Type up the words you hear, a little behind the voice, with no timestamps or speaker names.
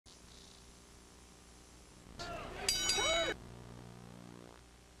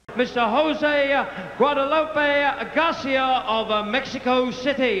Mr. Jose Guadalupe Garcia of Mexico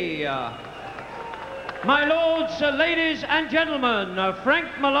City. My lords, ladies and gentlemen, Frank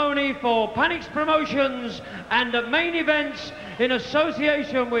Maloney for Panics Promotions and Main Events in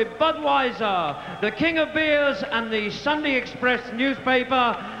association with Budweiser, the King of Beers and the Sunday Express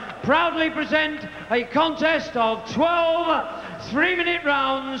newspaper proudly present a contest of 12 3-minute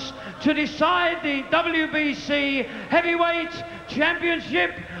rounds to decide the WBC Heavyweight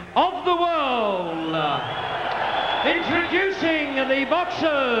Championship of the world. Introducing the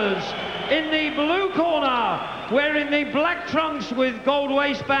boxers in the blue corner, wearing the black trunks with gold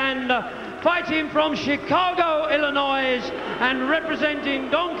waistband, fighting from Chicago, Illinois, and representing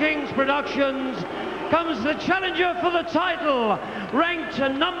Don King's Productions, comes the challenger for the title, ranked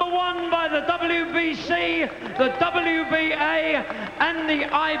 #1 by the WBC, the WBA, and the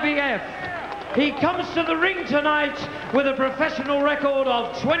IBF. He comes to the ring tonight with a professional record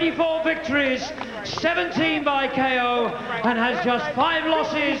of 24 victories, 17 by KO, and has just 5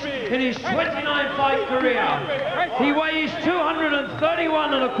 losses in his 29-fight career. He weighs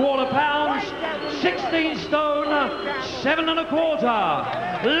 231 1/4 pounds, 16 stone, 7 1/4.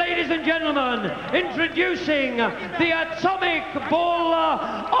 Ladies and gentlemen, introducing the Atomic Bull,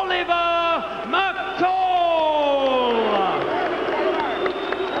 Oliver McCall.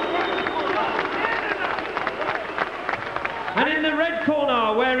 And in the red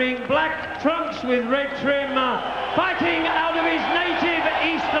corner, wearing black trunks with red trim, fighting out of his native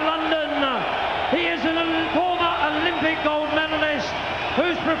East London, he is a former Olympic gold medalist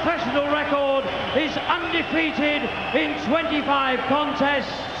whose professional record is undefeated in 25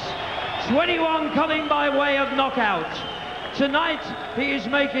 contests, 21 coming by way of knockout. Tonight, he is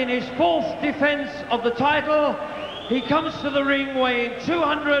making his 4th defense of the title. He comes to the ring weighing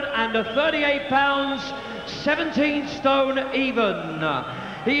 238 pounds, 17 stone even.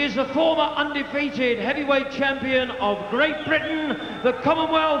 He is the former undefeated heavyweight champion of Great Britain, the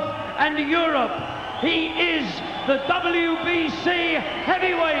Commonwealth, and Europe. He is the WBC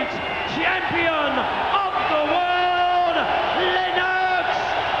heavyweight champion of the world, Lennox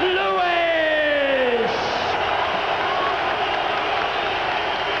Lewis.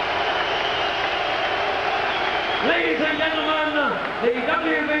 Ladies and gentlemen, the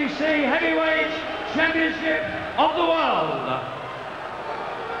WBC heavyweight championship of the world.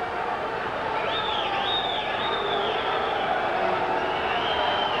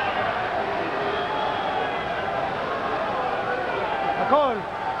 McCall.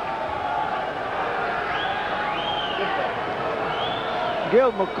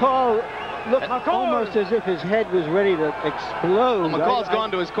 Gil, McCall looked almost as if his head was ready to explode. Well, McCall's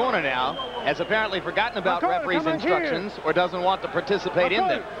gone to his corner now, has apparently forgotten about referee's instructions or doesn't want to participate in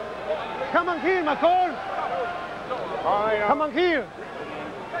them. Come on here, McCall. Come on here.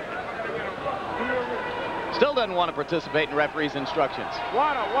 Still doesn't want to participate in referee's instructions.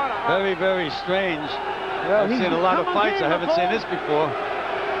 Very, very strange. Well, I've seen a lot of fights. I haven't seen this before.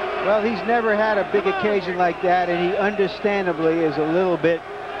 Well, he's never had a big occasion like that, and he understandably is a little bit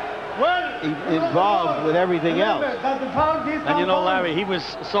involved with everything else. And you know, Larry, he was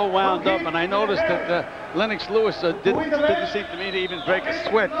so wound up, and I noticed that Lennox Lewis didn't seem to me to even break a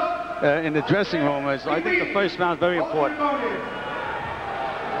sweat in the dressing room. So I think the first round is very important.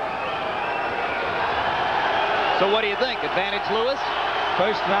 So what do you think? Advantage Lewis?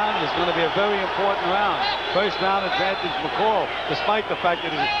 First round is going to be a very important round. First round advantage McCall, despite the fact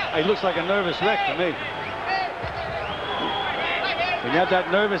that he looks like a nervous wreck to me. When you have that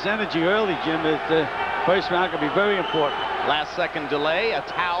nervous energy early, Jim, the first round can be very important. Last second delay, a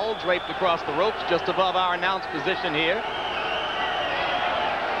towel draped across the ropes just above our announced position here.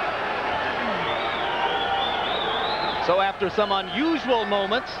 So after some unusual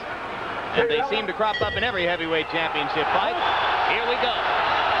moments, and they seem to crop up in every heavyweight championship fight, here we go.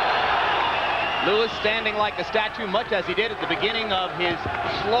 Lewis standing like a statue, much as he did at the beginning of his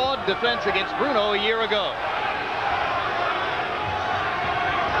flawed defense against Bruno a year ago.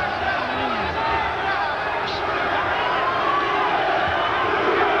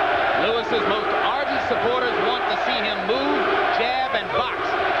 Lewis's most ardent supporters want to see him move, jab, and box,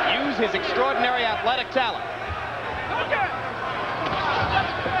 use his extraordinary athletic talent.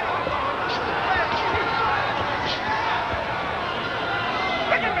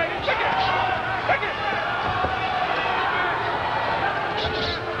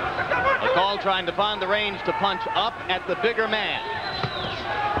 McCall trying to find the range to punch up at the bigger man.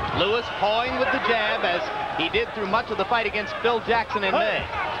 Lewis pawing with the jab as he did through much of the fight against Phil Jackson in May.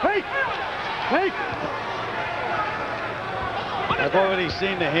 I've already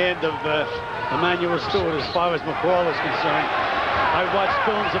seen the hand of Emmanuel Stewart as far as McCall is concerned. I watched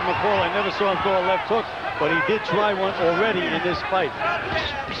films of McCall. I never saw him throw a left hook, but he did try one already in this fight.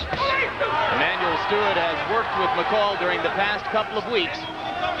 Emanuel Stewart has worked with McCall during the past couple of weeks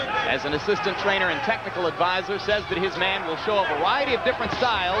as an assistant trainer and technical advisor. Says that his man will show a variety of different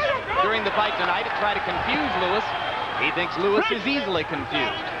styles during the fight tonight to try to confuse Lewis. He thinks Lewis is easily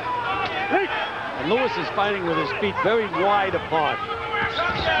confused. And Lewis is fighting with his feet very wide apart.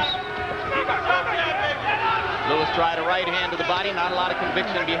 Lewis tried a right hand to the body, not a lot of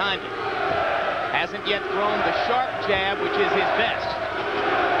conviction behind it. Hasn't yet thrown the sharp jab, which is his best.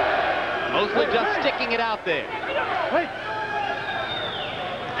 Mostly just sticking it out there.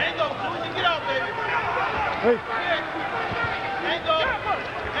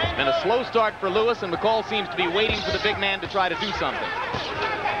 It's been a slow start for Lewis, and McCall seems to be waiting for the big man to try to do something.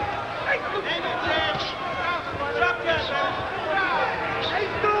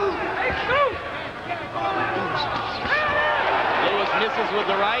 Lewis misses with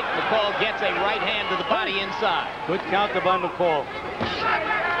the right. McCall gets a right hand to the body inside. Good counter by McCall.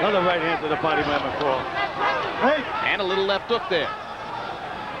 Another right hand to the body by McCall. And a little left hook there.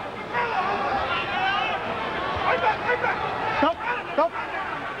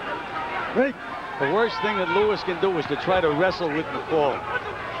 The worst thing that Lewis can do is to try to wrestle with McCall.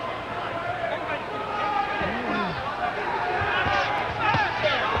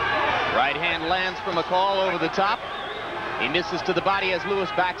 Right hand lands for McCall over the top. He misses to the body as Lewis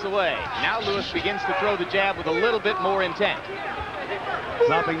backs away. Now Lewis begins to throw the jab with a little bit more intent.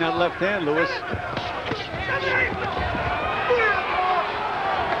 Dropping that left hand, Lewis.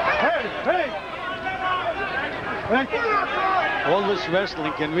 All this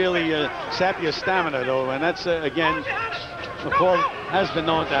wrestling can really sap your stamina, though, and that's, again, McCall has been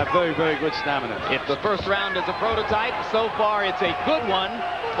known to have very, very good stamina. If the first round is a prototype, so far it's a good one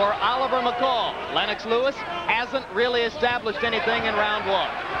for Oliver McCall. Lennox Lewis hasn't really established anything in round one.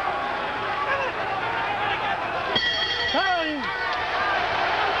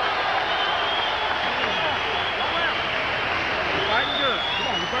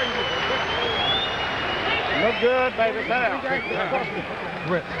 Look good, baby. Sit down.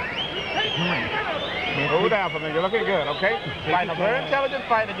 Move down for me. You're looking good, okay? Fighting a very intelligent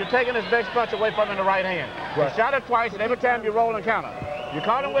fight, and you're taking his next punch away from him in the right hand. You shot it twice, and every time you roll and counter. You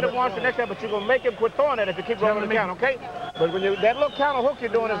caught him with it once the next time, but you're going to make him quit throwing it if you keep rolling and counter, okay? But when that little counter hook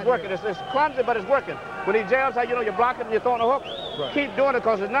you're doing is working. It's clumsy, but it's working. When he jabs, how you know you're blocking and you're throwing a hook, keep doing it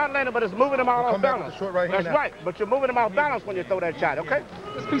because it's not landing, but it's moving him out off balance. That's right, but you're moving him off balance when you throw that shot, okay?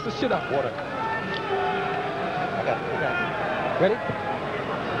 This piece of shit up, water. Ready?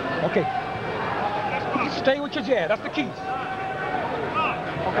 Okay. Stay with your jab. That's the key.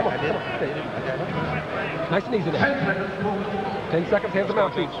 Oh, come on. Nice and easy there. 10 seconds, hands him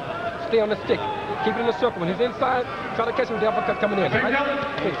out, feet. Stay on the stick. Keep it in the circle. When he's inside, try to catch him with the uppercut coming in. Right?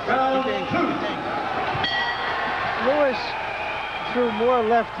 Lewis threw more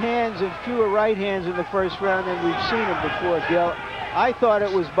left hands and fewer right hands in the first round than we've seen him before, Gil. I thought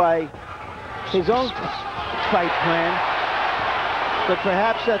it was by his own fight plan, but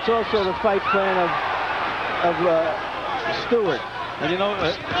perhaps that's also the fight plan of Stewart. And you know,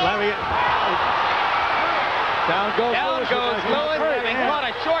 Larry, down goes Lewis, having caught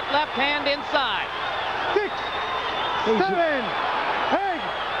a short left hand inside. 6, 7, 8,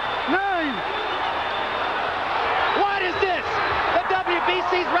 9. What is this? The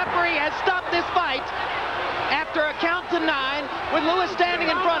WBC's referee has stopped this fight after a count to 9 with Lewis standing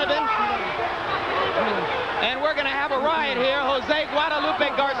in front of him. And we're going to have a riot here. Jose Guadalupe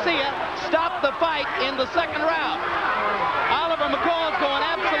Garcia stopped the fight in the second round. Oliver McCall's going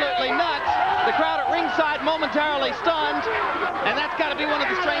absolutely nuts. The crowd at ringside momentarily stunned. And that's got to be one of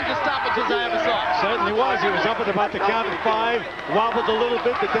the strangest stoppages I ever saw. Certainly was. He was up at about the count of 5, wobbled a little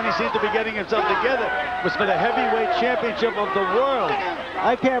bit, but then he seemed to be getting himself together. It was for the heavyweight championship of the world.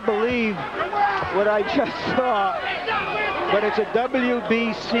 I can't believe what I just saw, but it's a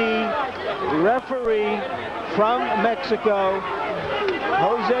WBC referee from Mexico.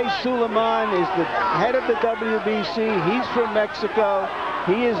 Jose Suleiman is the head of the WBC. He's from Mexico.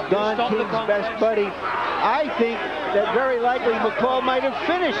 He is Don King's best buddy. I think that very likely McCall might have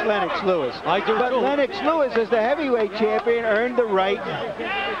finished Lennox Lewis. I do but too. Lennox Lewis, as the heavyweight champion, earned the right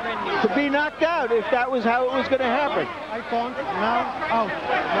to be knocked out if that was how it was going to happen. I count, now out,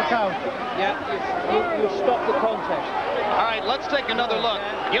 knockout. Yeah, you stop the contest. All right, let's take another look.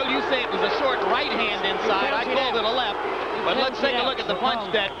 Gil, you say it was a short right hand inside. I called it a left. But let's take a look at the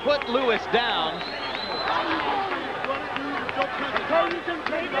punch that put Lewis down.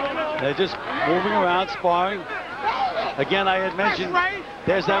 They're just moving around, sparring. Again, I had mentioned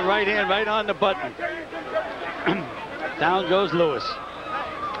there's that right hand right on the button. Down goes Lewis.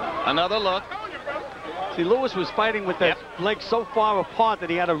 Another look. See, Lewis was fighting with the legs so far apart that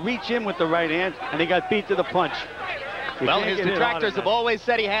he had to reach in with the right hand, and he got beat to the punch. Well, his detractors have always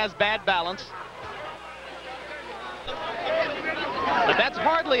said he has bad balance. But that's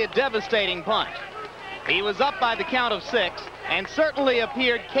hardly a devastating punch. He was up by the count of 6 and certainly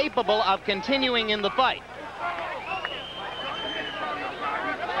appeared capable of continuing in the fight.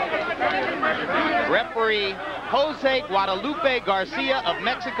 Referee Jose Guadalupe Garcia of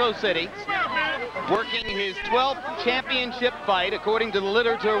Mexico City, working his 12th championship fight, according to the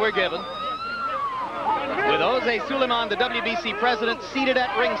literature we're given, with Jose Suleiman, the WBC president, seated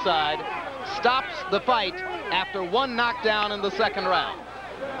at ringside, stops the fight after 1 knockdown in the 2nd round.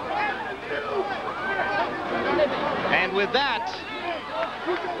 And with that...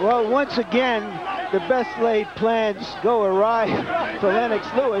 Well, once again, the best laid plans go awry for Lennox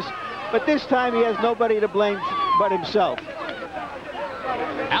Lewis, but this time he has nobody to blame but himself.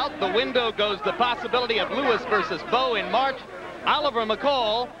 Out the window goes the possibility of Lewis versus Bowe in March. Oliver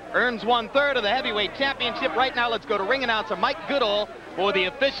McCall earns 1/3 of the heavyweight championship. Right now, let's go to ring announcer Mike Goodall for the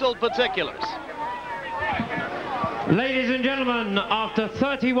official particulars. Ladies and gentlemen, after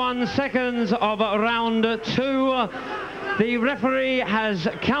 31 seconds of round 2, the referee has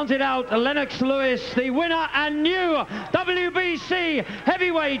counted out Lennox Lewis, the winner and new WBC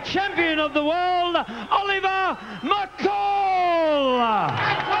heavyweight champion of the world, Oliver McCall.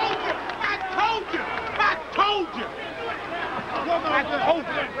 I told you! I told you! I told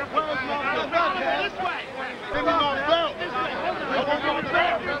you! This way! Give me my belt!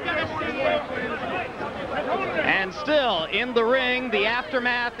 And still in the ring, the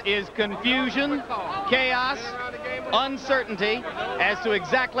aftermath is confusion, chaos, uncertainty as to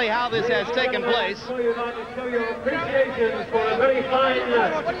exactly how this has taken place.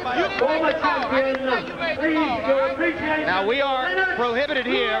 Now, we are prohibited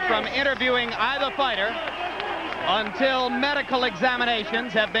here from interviewing either fighter until medical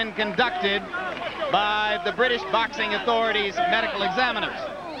examinations have been conducted by the British Boxing Authority's medical examiners.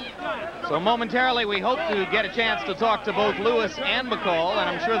 So momentarily, we hope to get a chance to talk to both Lewis and McCall, and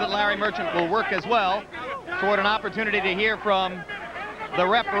I'm sure that Larry Merchant will work as well toward an opportunity to hear from the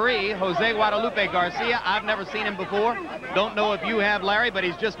referee, Jose Guadalupe Garcia. I've never seen him before. Don't know if you have, Larry, but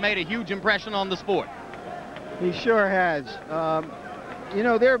he's just made a huge impression on the sport. He sure has. You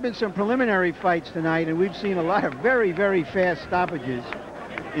know, there have been some preliminary fights tonight, and we've seen a lot of very, very fast stoppages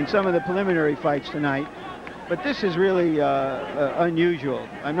in some of the preliminary fights tonight. But this is really unusual.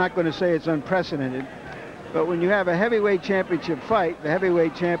 I'm not going to say it's unprecedented, but when you have a heavyweight championship fight, the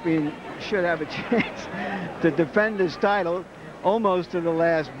heavyweight champion should have a chance to defend his title almost to the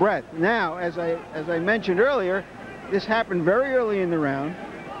last breath. Now, as I mentioned earlier, this happened very early in the round.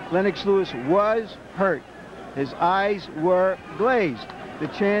 Lennox Lewis was hurt. His eyes were glazed. The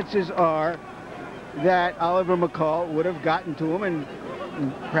chances are that Oliver McCall would have gotten to him and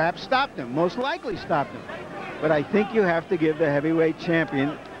perhaps stopped him, most likely stopped him. But I think you have to give the heavyweight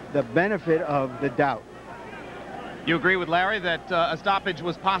champion the benefit of the doubt. You agree with Larry that a stoppage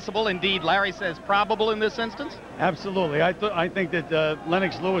was possible? Indeed, Larry says probable in this instance? Absolutely. I think that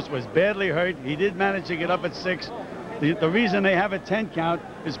Lennox Lewis was badly hurt. He did manage to get up at 6. The reason they have a 10 count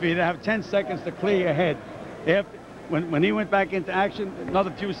is for you to have 10 seconds to clear your head. When he went back into action,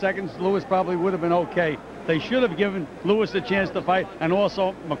 another few seconds, Lewis probably would have been okay. They should have given Lewis a chance to fight, and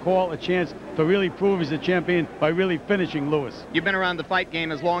also McCall a chance to really prove he's a champion by really finishing Lewis. You've been around the fight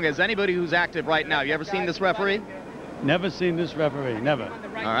game as long as anybody who's active right now. You ever seen this referee? Never seen this referee, never.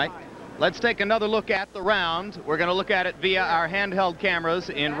 All right. Let's take another look at the round. We're going to look at it via our handheld cameras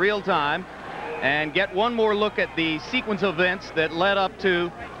in real time and get one more look at the sequence of events that led up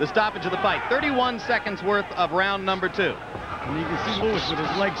to the stoppage of the fight. 31 seconds worth of round number 2. And you can see Lewis with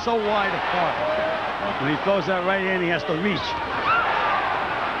his legs so wide apart. When he throws that right hand, he has to reach.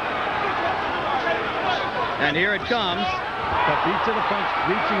 And here it comes. The beat to the punch,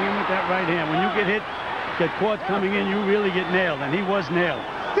 reaching in with that right hand. When you get hit, get caught coming in, you really get nailed, and he was nailed.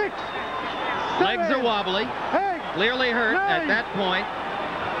 6, 7, Legs are wobbly, 8, clearly hurt 9. at that point.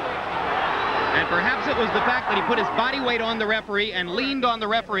 And perhaps it was the fact that he put his body weight on the referee and leaned on the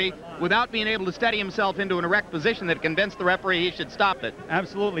referee without being able to steady himself into an erect position that convinced the referee he should stop it.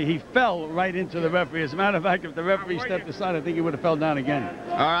 Absolutely. He fell right into the referee. As a matter of fact, if the referee stepped aside, I think he would have fell down again.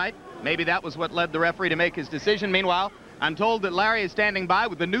 All right. Maybe that was what led the referee to make his decision. Meanwhile, I'm told that Larry is standing by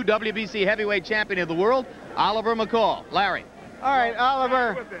with the new WBC heavyweight champion of the world, Oliver McCall. Larry. All right,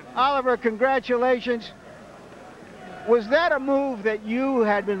 Oliver, congratulations. Was that a move that you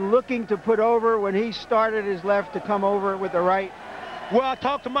had been looking to put over when he started his left to come over with the right? Well, I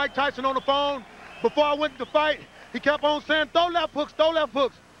talked to Mike Tyson on the phone before I went to fight, He kept on saying, throw left hooks, throw left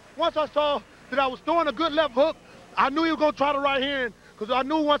hooks. Once I saw that I was throwing a good left hook, I knew he was going to try the right hand because I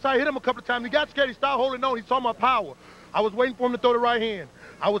knew once I hit him a couple of times, he got scared, he started holding on, he saw my power. I was waiting for him to throw the right hand.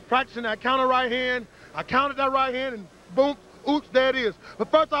 I was practicing that counter right hand. I counted that right hand and boom, oops, there it is. But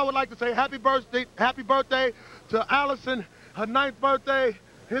first I would like to say happy birthday to Allison, her 9th birthday,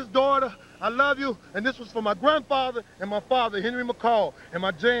 his daughter. I love you. And this was for my grandfather and my father, Henry McCall, and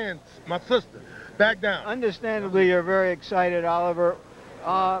my Jan, my sister. Back down. Understandably, you're very excited, Oliver.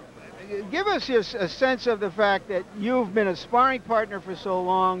 Give us a sense of the fact that you've been a sparring partner for so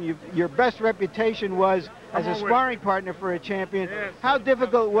long. Your best reputation was as a sparring partner for a champion. Yes. How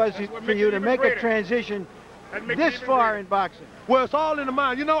difficult was it for you to make a transition this far in boxing? Well, it's all in the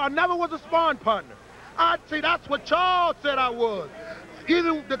mind. You know, I never was a sparring partner. See, that's what Charles said I was.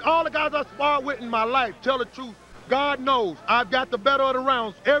 Even all the guys I sparred with in my life, tell the truth, God knows, I've got the better of the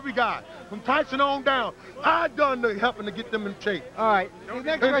rounds, every guy, from Tyson on down. I've done the helping to get them in shape. All right. The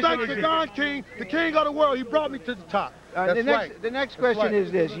next and question thanks is to Don King, the king of the world, he brought me to the top. That's right. The next question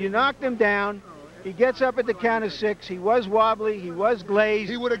is this. You knocked him down. He gets up at the count of 6. He was wobbly. He was glazed.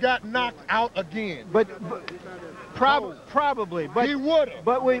 He would have got knocked out again. Probably. But he would have.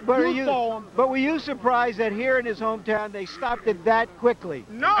 But were you surprised that here in his hometown they stopped it that quickly?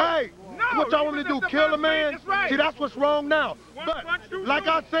 No. Hey, no, what y'all want me to do? Kill a man? That's right. See, that's what's wrong now. But like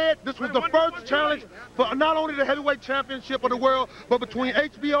I said, this was the first challenge for not only the heavyweight championship of the world, but between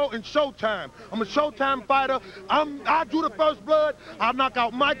HBO and Showtime. I'm a Showtime fighter. I drew the first blood. I knock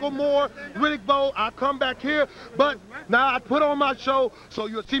out Michael Moore, Riddick Bowe. I come back here, but now I put on my show, so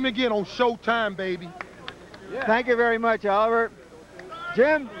you'll see me again on Showtime, baby. Yeah. Thank you very much, Oliver.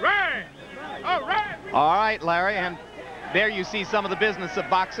 Jim? Right. All right. All right, Larry, and there you see some of the business of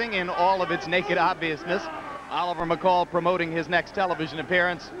boxing in all of its naked obviousness. Oliver McCall promoting his next television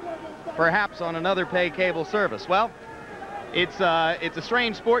appearance, perhaps on another pay cable service. Well, it's a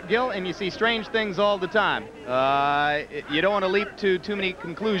strange sport, Gil, and you see strange things all the time. You don't want to leap to too many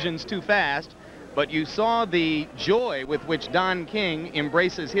conclusions too fast, but you saw the joy with which Don King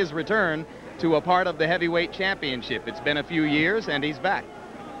embraces his return to a part of the heavyweight championship. It's been a few years, and he's back.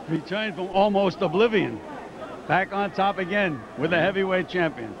 Returned from almost oblivion. Back on top again with a heavyweight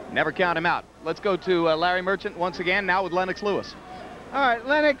champion. Never count him out. Let's go to Larry Merchant once again, now with Lennox Lewis. All right,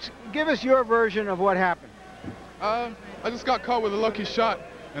 Lennox, give us your version of what happened. I just got caught with a lucky shot,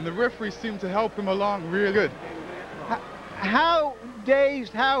 and the referee seemed to help him along real good. How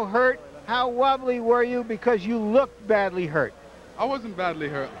dazed, how hurt, how wobbly were you because you looked badly hurt? I wasn't badly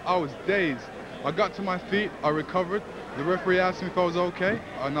hurt. I was dazed. I got to my feet. I recovered. The referee asked me if I was okay.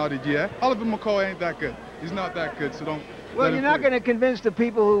 I nodded yeah. Oliver McCall ain't that good. He's not that good, so don't. Well, you're not going to convince the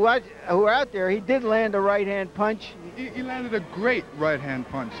people who are out there. He did land a right-hand punch. He landed a great right-hand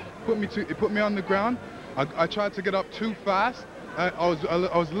punch. It put me on the ground. I tried to get up too fast. I was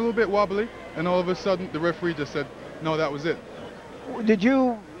a little bit wobbly, and all of a sudden the referee just said, "No, that was it." Did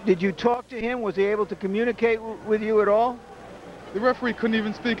you talk to him? Was he able to communicate with you at all? The referee couldn't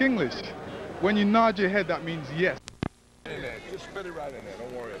even speak English. When you nod your head, that means yes. Just spit it right in there.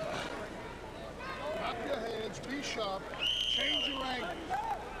 Don't worry about it. Drop your hands. Be sharp. Change your angle.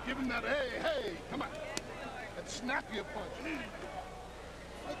 Give him that hey, come on. And snap your punch.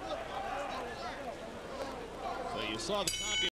 So you saw the